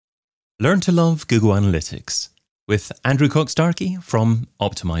Learn to love Google Analytics with Andrew Cock-Starkey from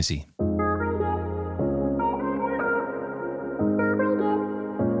Optimisey.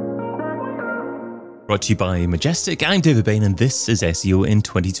 Brought to you by Majestic. I'm David Bain and this is SEO in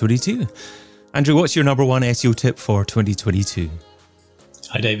 2022. Andrew, what's your number one SEO tip for 2022?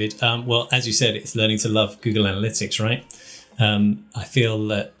 Hi, David. Well, as you said, it's learning to love Google Analytics, right? I feel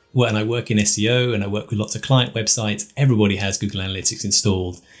that when I work in SEO and I work with lots of client websites, everybody has Google Analytics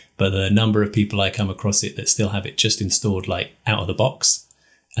installed, but the number of people I come across it that still have it just installed like out of the box,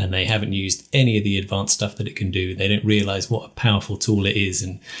 and they haven't used any of the advanced stuff that it can do. They don't realize what a powerful tool it is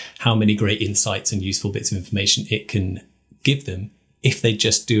and how many great insights and useful bits of information it can give them if they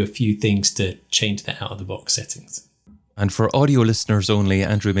just do a few things to change the out of the box settings. And for audio listeners only,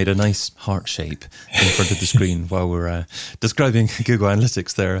 Andrew made a nice heart shape in front of the screen while we're describing Google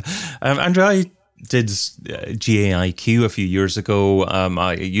Analytics there. Andrew, I did GAIQ a few years ago.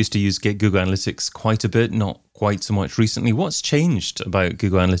 I used to use Google Analytics quite a bit, not quite so much recently. What's changed about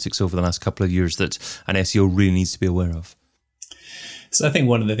Google Analytics over the last couple of years that an SEO really needs to be aware of? So I think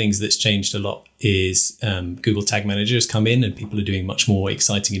one of the things that's changed a lot is Google Tag Manager has come in and people are doing much more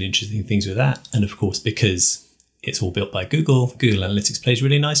exciting and interesting things with that. And of course, because it's all built by Google Analytics plays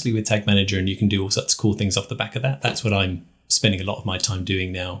really nicely with Tag Manager and you can do all sorts of cool things off the back of that. That's what I'm spending a lot of my time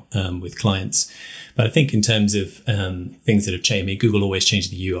doing now with clients. But I think in terms of things that have changed, I mean, Google always changes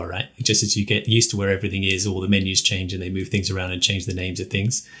the UI, right? Just as you get used to where everything is, all the menus change and they move things around and change the names of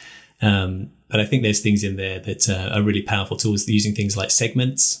things. But I think there's things in there that are really powerful tools, using things like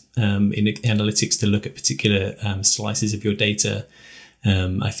segments in analytics to look at particular slices of your data.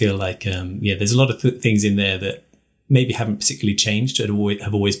 I feel like, there's a lot of things in there that maybe haven't particularly changed,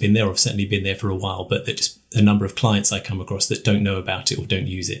 have always been there or have certainly been there for a while, but that just a number of clients I come across that don't know about it or don't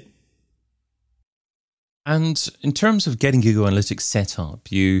use it. And in terms of getting Google Analytics set up,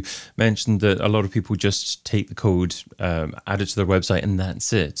 you mentioned that a lot of people just take the code, add it to their website, and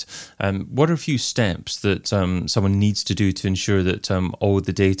that's it. What are a few steps that someone needs to do to ensure that all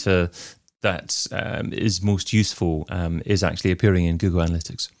the data that is most useful is actually appearing in Google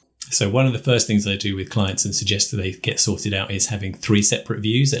Analytics? So one of the first things I do with clients and suggest that they get sorted out is having 3 separate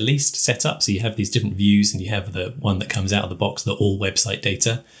views at least set up. So you have these different views and you have the one that comes out of the box, the all website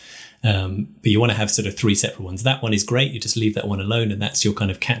data. But you want to have sort of 3 separate ones. That one is great. You just leave that one alone and that's your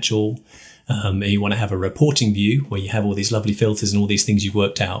kind of catch-all. And you want to have a reporting view where you have all these lovely filters and all these things you've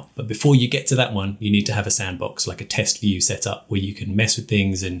worked out. But before you get to that one, you need to have a sandbox, like a test view set up where you can mess with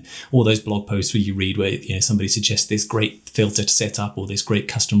things and all those blog posts where you read where somebody suggests this great filter to set up or this great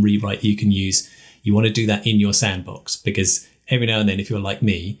custom rewrite you can use. You want to do that in your sandbox because every now and then, if you're like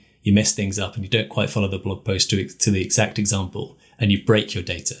me, you mess things up and you don't quite follow the blog post to the exact example and you break your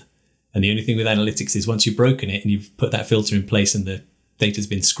data. And the only thing with analytics is once you've broken it and you've put that filter in place and the data's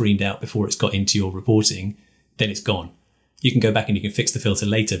been screened out before it's got into your reporting, then it's gone. You can go back and you can fix the filter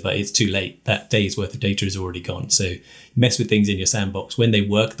later, but it's too late. That day's worth of data is already gone. So mess with things in your sandbox. When they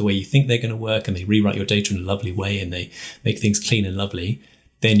work the way you think they're going to work and they rewrite your data in a lovely way and they make things clean and lovely,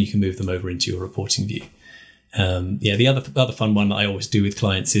 then you can move them over into your reporting view. The other fun one that I always do with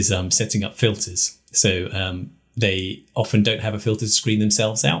clients is setting up filters. So they often don't have a filter to screen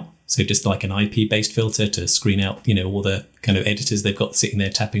themselves out. So just like an IP-based filter to screen out, all the kind of editors they've got sitting there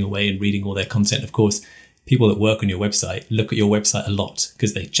tapping away and reading all their content. Of course, people that work on your website look at your website a lot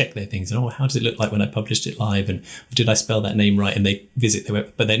because they check their things and, how does it look like when I published it live? And did I spell that name right? And they visit their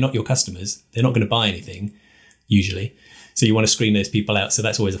web, but they're not your customers. They're not going to buy anything usually. So you want to screen those people out. So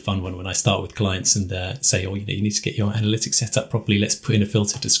that's always a fun one when I start with clients and say, you need to get your analytics set up properly. Let's put in a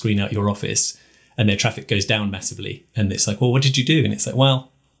filter to screen out your office. And their traffic goes down massively. And it's like, well, what did you do? And it's like, well,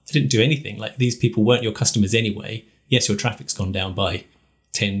 I didn't do anything. Like these people weren't your customers anyway. Yes, your traffic's gone down by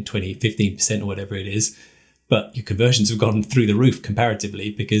 10, 20, 15% or whatever it is, but your conversions have gone through the roof comparatively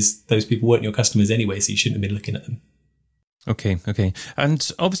because those people weren't your customers anyway, so you shouldn't have been looking at them. Okay. And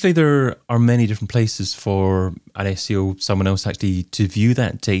obviously there are many different places for an SEO, someone else actually to view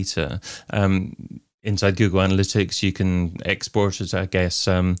that data. Inside Google Analytics, you can export it, I guess,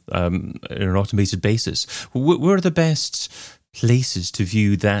 on an automated basis. Where are the best places to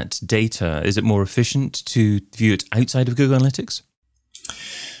view that data? Is it more efficient to view it outside of Google Analytics?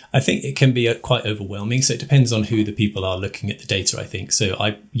 I think it can be quite overwhelming. So it depends on who the people are looking at the data, I think. So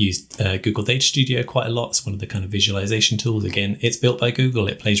I used Google Data Studio quite a lot. It's one of the kind of visualization tools. Again, it's built by Google.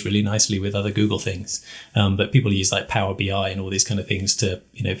 It plays really nicely with other Google things. But people use like Power BI and all these kind of things to,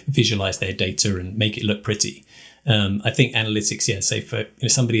 visualize their data and make it look pretty. I think analytics, say for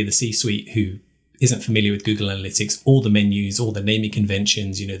somebody in the C-suite who isn't familiar with Google Analytics, all the menus, all the naming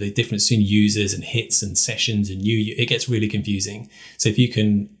conventions, the difference between users and hits and sessions and it gets really confusing. So if you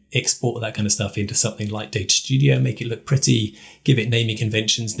can export that kind of stuff into something like Data Studio, make it look pretty, give it naming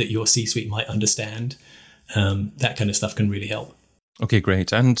conventions that your C-suite might understand. That kind of stuff can really help. Okay,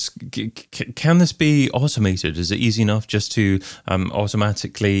 great. And can this be automated? Is it easy enough just to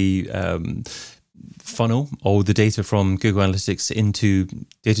automatically funnel all the data from Google Analytics into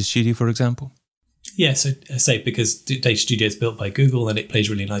Data Studio, for example? Yeah, so I say because Data Studio is built by Google and it plays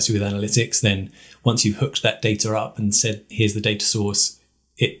really nicely with analytics, then once you've hooked that data up and said, here's the data source,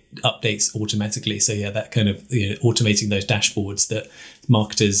 it updates automatically. So yeah, that kind of automating those dashboards that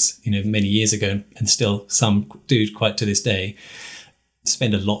marketers, many years ago and still some do quite to this day,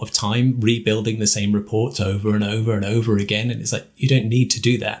 spend a lot of time rebuilding the same reports over and over and over again. And it's like, you don't need to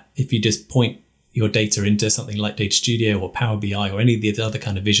do that. If you just point your data into something like Data Studio or Power BI or any of the other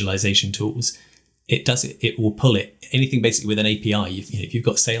kind of visualization tools, it does it. It will pull it. Anything basically with an API. If you've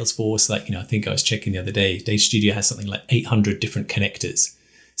got Salesforce, I think I was checking the other day, Data Studio has something like 800 different connectors.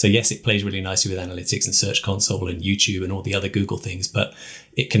 So yes, it plays really nicely with analytics and Search Console and YouTube and all the other Google things, but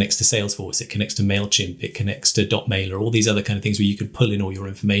it connects to Salesforce, it connects to MailChimp, it connects to Dotmailer, all these other kind of things where you can pull in all your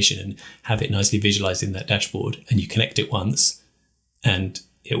information and have it nicely visualized in that dashboard, and you connect it once and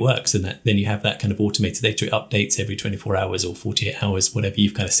it works. And then you have that kind of automated data. It updates every 24 hours or 48 hours, whatever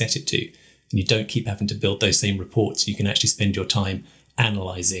you've kind of set it to. And you don't keep having to build those same reports. You can actually spend your time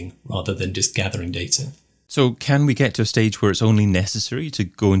analyzing rather than just gathering data. So can we get to a stage where it's only necessary to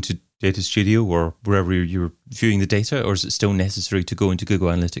go into Data Studio or wherever you're viewing the data, or is it still necessary to go into Google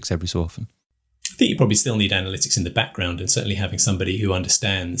Analytics every so often? I think you probably still need analytics in the background, and certainly having somebody who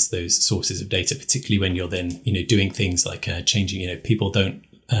understands those sources of data, particularly when you're then, doing things like changing, people don't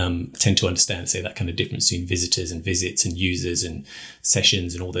tend to understand, say, that kind of difference between visitors and visits and users and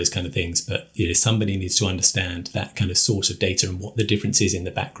sessions and all those kind of things. But somebody needs to understand that kind of source of data and what the difference is in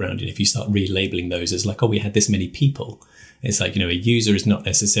the background. And if you start relabeling those as like, oh, we had this many people, it's like, a user is not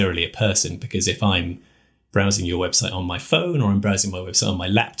necessarily a person, because if I'm browsing your website on my phone or I'm browsing my website on my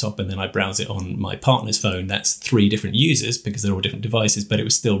laptop and then I browse it on my partner's phone, that's 3 different users because they're all different devices, but it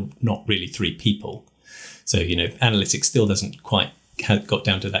was still not really 3 people. So, analytics still doesn't quite got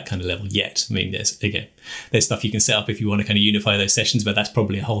down to that kind of level yet. I mean, there's stuff you can set up if you want to kind of unify those sessions, but that's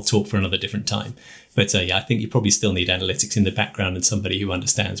probably a whole talk for another different time. But I think you probably still need analytics in the background and somebody who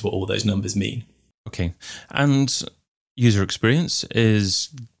understands what all those numbers mean. Okay. And user experience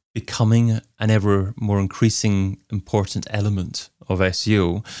is becoming an ever more increasing important element of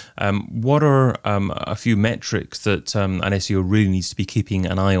SEO. What are a few metrics that an SEO really needs to be keeping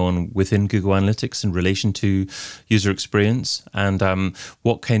an eye on within Google Analytics in relation to user experience? And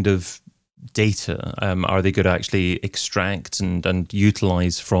what kind of data are they going to actually extract and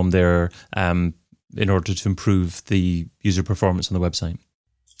utilize from there in order to improve the user performance on the website?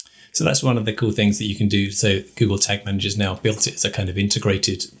 So that's one of the cool things that you can do. So Google Tag Manager's now built it as a kind of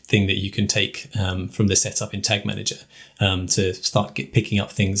integrated thing that you can take from the setup in Tag Manager to start picking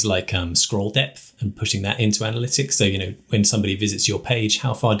up things like scroll depth and pushing that into analytics. So, when somebody visits your page,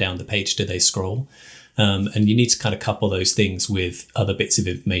 how far down the page do they scroll? And you need to kind of couple those things with other bits of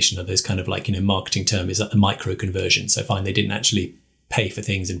information. Or those kind of like, marketing term is like the micro conversion. So fine, they didn't actually pay for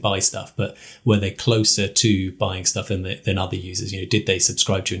things and buy stuff, but were they closer to buying stuff than other users? Did they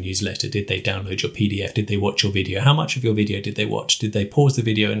subscribe to your newsletter? Did they download your PDF? Did they watch your video? How much of your video did they watch? Did they pause the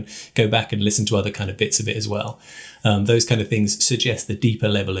video and go back and listen to other kind of bits of it as well? Those kind of things suggest the deeper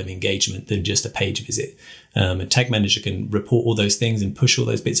level of engagement than just a page visit. And Tag Manager can report all those things and push all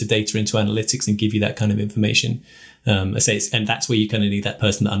those bits of data into analytics and give you that kind of information. And that's where you kind of need that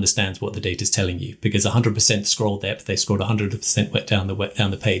person that understands what the data is telling you, because 100% scroll depth, they scrolled 100%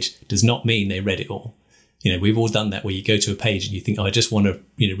 down the page, does not mean they read it all. We've all done that, where you go to a page and you think, oh, I just want to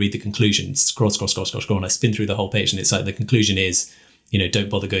read the conclusion, scroll, and I spin through the whole page, and it's like the conclusion is, don't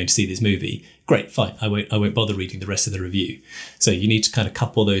bother going to see this movie. Great, fine. I won't bother reading the rest of the review. So you need to kind of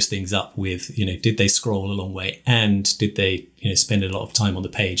couple those things up with, did they scroll a long way, and did they, spend a lot of time on the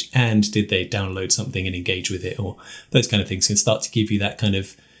page, and did they download something and engage with it, or those kind of things can start to give you that kind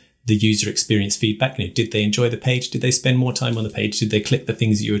of the user experience feedback. Did they enjoy the page? Did they spend more time on the page? Did they click the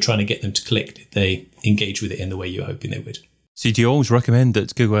things that you were trying to get them to click? Did they engage with it in the way you were hoping they would? So do you always recommend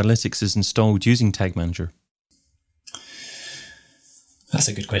that Google Analytics is installed using Tag Manager? That's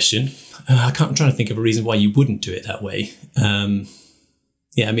a good question. I'm trying to think of a reason why you wouldn't do it that way.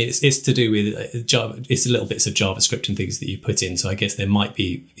 It's to do with Java. It's a little bits of JavaScript and things that you put in. So I guess there might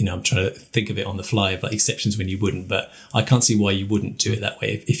be, I'm trying to think of it on the fly of like exceptions when you wouldn't, but I can't see why you wouldn't do it that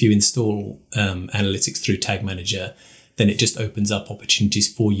way. If you install analytics through Tag Manager, then it just opens up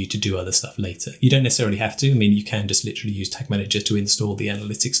opportunities for you to do other stuff later. You don't necessarily have to. You can just literally use Tag Manager to install the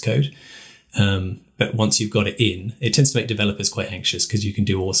analytics code. But once you've got it in, it tends to make developers quite anxious because you can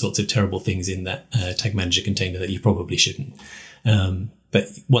do all sorts of terrible things in that tag manager container that you probably shouldn't. But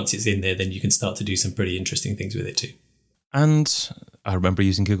once it's in there, then you can start to do some pretty interesting things with it too. And I remember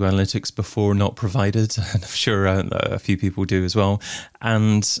using Google Analytics before not provided, and I'm sure a few people do as well.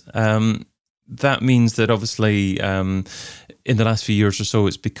 And that means that obviously in the last few years or so,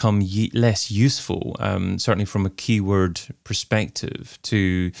 it's become less useful, certainly from a keyword perspective,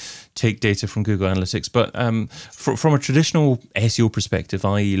 to take data from Google Analytics. But from a traditional SEO perspective,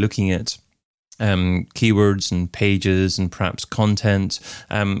 i.e. looking at keywords and pages and perhaps content,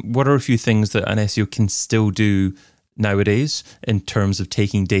 what are a few things that an SEO can still do nowadays in terms of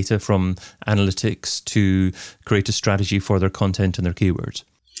taking data from analytics to create a strategy for their content and their keywords?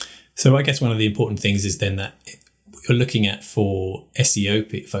 So I guess one of the important things is then that what you're looking at for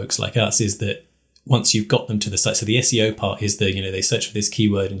SEO folks like us is that once you've got them to the site, so the SEO part is they search for this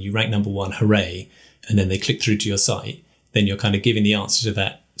keyword and you rank number one, hooray, and then they click through to your site, then you're kind of giving the answer to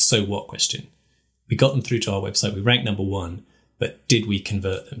that so what question. We got them through to our website, we ranked number one, but did we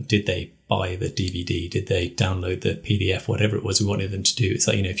convert them? Did they buy the DVD? Did they download the PDF? Whatever it was we wanted them to do. It's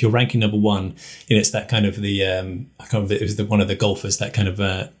like, if you're ranking number one, it's that kind of the, I can't remember, it was one of the golfers that kind of,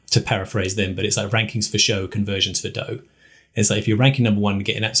 to paraphrase them, but it's like rankings for show, conversions for dough. It's like if you're ranking number one and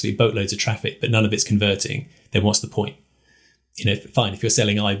getting absolutely boatloads of traffic, but none of it's converting, then what's the point? Fine, if you're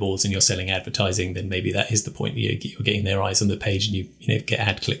selling eyeballs and you're selling advertising, then maybe that is the point. You're getting their eyes on the page and you get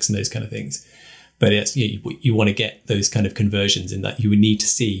ad clicks and those kind of things. But it's, you want to get those kind of conversions in that you would need to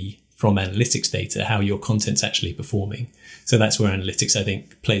see from analytics data how your content's actually performing. So that's where analytics, I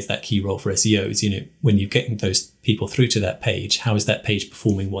think, plays that key role for SEOs. When you're getting those people through to that page, how is that page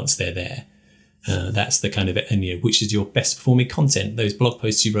performing once they're there? That's the kind of, and which is your best performing content. Those blog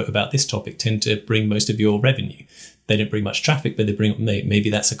posts you wrote about this topic tend to bring most of your revenue. They don't bring much traffic, but maybe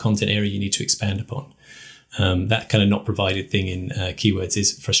that's a content area you need to expand upon. That kind of not provided thing in keywords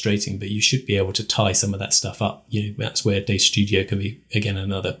is frustrating, but you should be able to tie some of that stuff up. That's where Data Studio can be, again,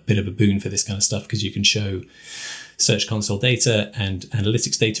 another bit of a boon for this kind of stuff, because you can show Search Console data and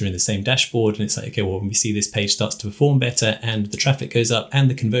analytics data in the same dashboard. And it's like, okay, well, when we see this page starts to perform better and the traffic goes up and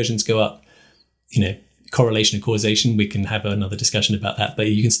the conversions go up, correlation and causation, we can have another discussion about that. But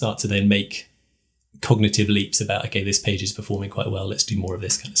you can start to then make cognitive leaps about, okay, this page is performing quite well, let's do more of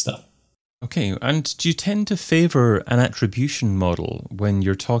this kind of stuff. Okay, and do you tend to favour an attribution model when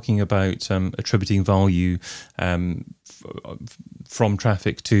you're talking about attributing value from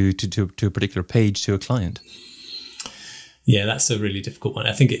traffic to a particular page to a client? Yeah, that's a really difficult one.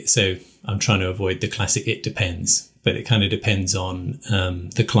 I think I'm trying to avoid the classic "it depends," but it kind of depends on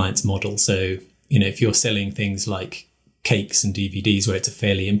the client's model. So, if you're selling things like cakes and DVDs where it's a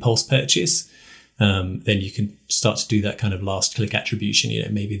fairly impulse purchase, then you can start to do that kind of last click attribution.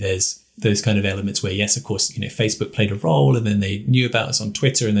 Maybe there's those kind of elements where, yes, of course, Facebook played a role, and then they knew about us on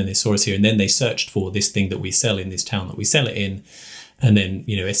Twitter, and then they saw us here, and then they searched for this thing that we sell in this town that we sell it in. And then,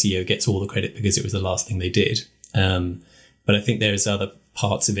 SEO gets all the credit because it was the last thing they did. But I think there's other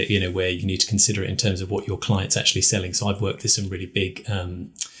parts of it, where you need to consider it in terms of what your client's actually selling. So I've worked with some really big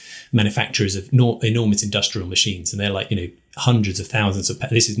manufacturers of enormous industrial machines, and they're like, hundreds of thousands of,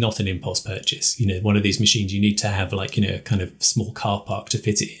 this is not an impulse purchase. One of these machines, you need to have like, a kind of small car park to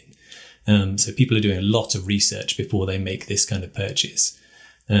fit it in. So people are doing a lot of research before they make this kind of purchase.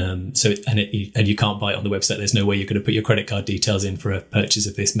 And you can't buy it on the website. There's no way you're going to put your credit card details in for a purchase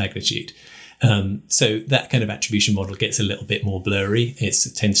of this magnitude. So that kind of attribution model gets a little bit more blurry. It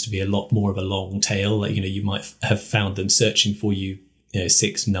tends to be a lot more of a long tail. Like, you might have found them searching for you,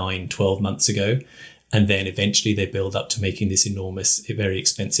 6, 9, 12 months ago. And then eventually they build up to making this enormous, very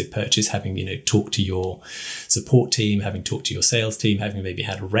expensive purchase, having, talked to your support team, having talked to your sales team, having maybe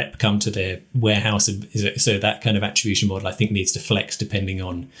had a rep come to their warehouse. So that kind of attribution model, I think, needs to flex depending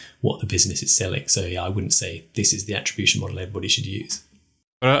on what the business is selling. So yeah, I wouldn't say this is the attribution model everybody should use.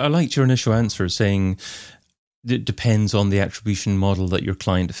 I liked your initial answer saying it depends on the attribution model that your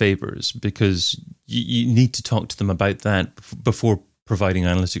client favors, because you need to talk to them about that before providing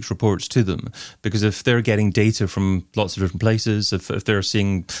analytics reports to them. Because if they're getting data from lots of different places, if they're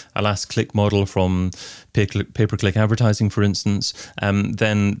seeing a last click model from pay-per-click advertising, for instance,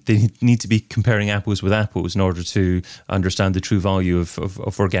 then they need to be comparing apples with apples in order to understand the true value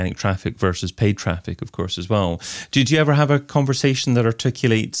of organic traffic versus paid traffic, of course, as well. Do you ever have a conversation that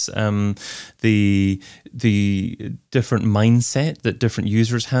articulates the different mindset that different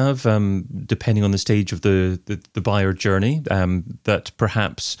users have, depending on the stage of the buyer journey, that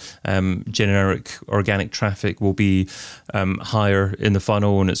perhaps generic organic traffic will be higher in the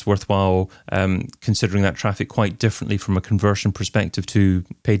funnel, and it's worthwhile considering that traffic quite differently from a conversion perspective to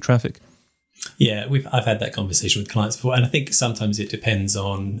paid traffic? Yeah, I've had that conversation with clients before, and I think sometimes it depends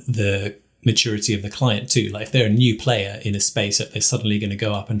on the maturity of the client too. Like if they're a new player in a space that they're suddenly going to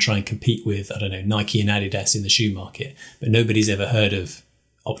go up and try and compete with, I don't know, Nike and Adidas in the shoe market, but nobody's ever heard of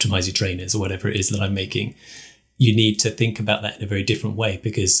Optimisey trainers or whatever it is that I'm making. You need to think about that in a very different way,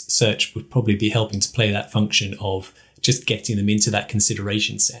 because search would probably be helping to play that function of just getting them into that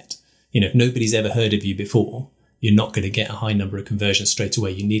consideration set. If nobody's ever heard of you before, you're not going to get a high number of conversions straight away.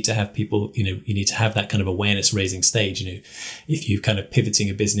 You need to have people, you need to have that kind of awareness raising stage. If you're kind of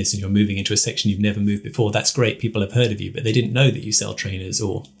pivoting a business and you're moving into a section you've never moved before, that's great. People have heard of you, but they didn't know that you sell trainers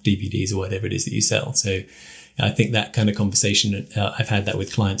or DVDs or whatever it is that you sell. So I think that kind of conversation, I've had that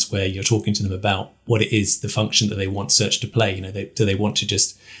with clients where you're talking to them about what it is, the function that they want search to play. Do they want to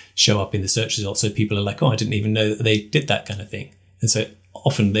just show up in the search results so people are like, oh, I didn't even know that they did that kind of thing. And so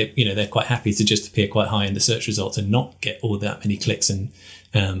often they're quite happy to just appear quite high in the search results and not get all that many clicks and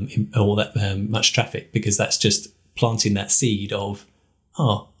all that much traffic, because that's just planting that seed of,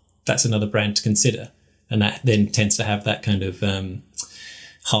 oh, that's another brand to consider. And that then tends to have that kind of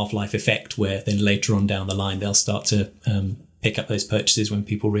half-life effect where then later on down the line they'll start to pick up those purchases when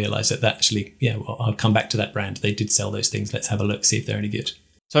people realize that actually, I'll come back to that brand. They did sell those things. Let's have a look, see if they're any good.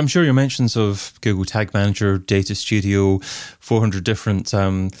 So I'm sure your mentions of Google Tag Manager, Data Studio, 400 different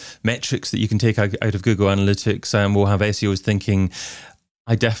metrics that you can take out of Google Analytics will have SEOs thinking,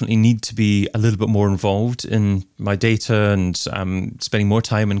 I definitely need to be a little bit more involved in my data and spending more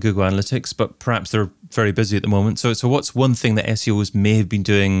time in Google Analytics, but perhaps they're very busy at the moment. So what's one thing that SEOs may have been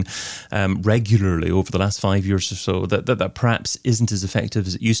doing regularly over the last 5 years or so that perhaps isn't as effective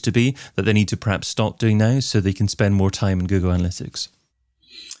as it used to be, that they need to perhaps stop doing now so they can spend more time in Google Analytics?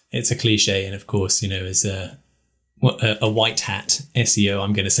 It's a cliche, and of course, as a white hat SEO,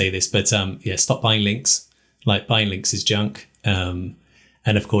 I'm going to say this, but stop buying links. Like, buying links is junk. And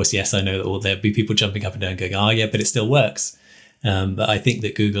of course, yes, I know that there'll be people jumping up and down going, oh yeah, but it still works. But I think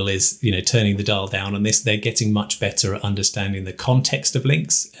that Google is, turning the dial down on this. They're getting much better at understanding the context of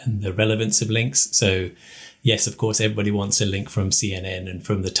links and the relevance of links. So yes, of course, everybody wants a link from CNN and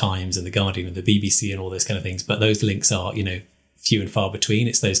from the Times and the Guardian and the BBC and all those kind of things. But those links are, few and far between.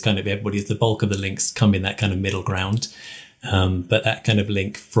 It's those kind of, everybody's, the bulk of the links come in that kind of middle ground. But that kind of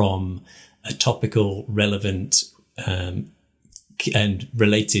link from a topical, relevant, and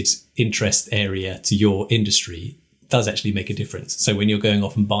related interest area to your industry does actually make a difference. So when you're going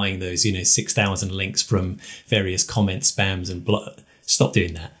off and buying those, 6,000 links from various comments, spams and stop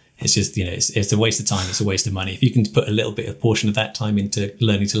doing that. It's just, it's a waste of time. It's a waste of money. If you can put a little bit of portion of that time into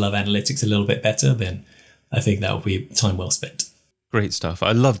learning to love analytics a little bit better, then I think that will be time well spent. Great stuff.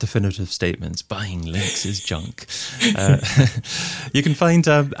 I love definitive statements. Buying links is junk. You can find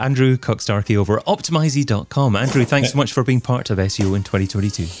Andrew Cock-Starkey over at Optimisey.com. Andrew, thanks so much for being part of SEO in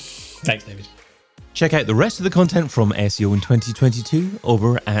 2022. Thanks, David. Check out the rest of the content from SEO in 2022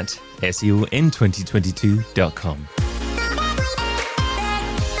 over at SEOin2022.com.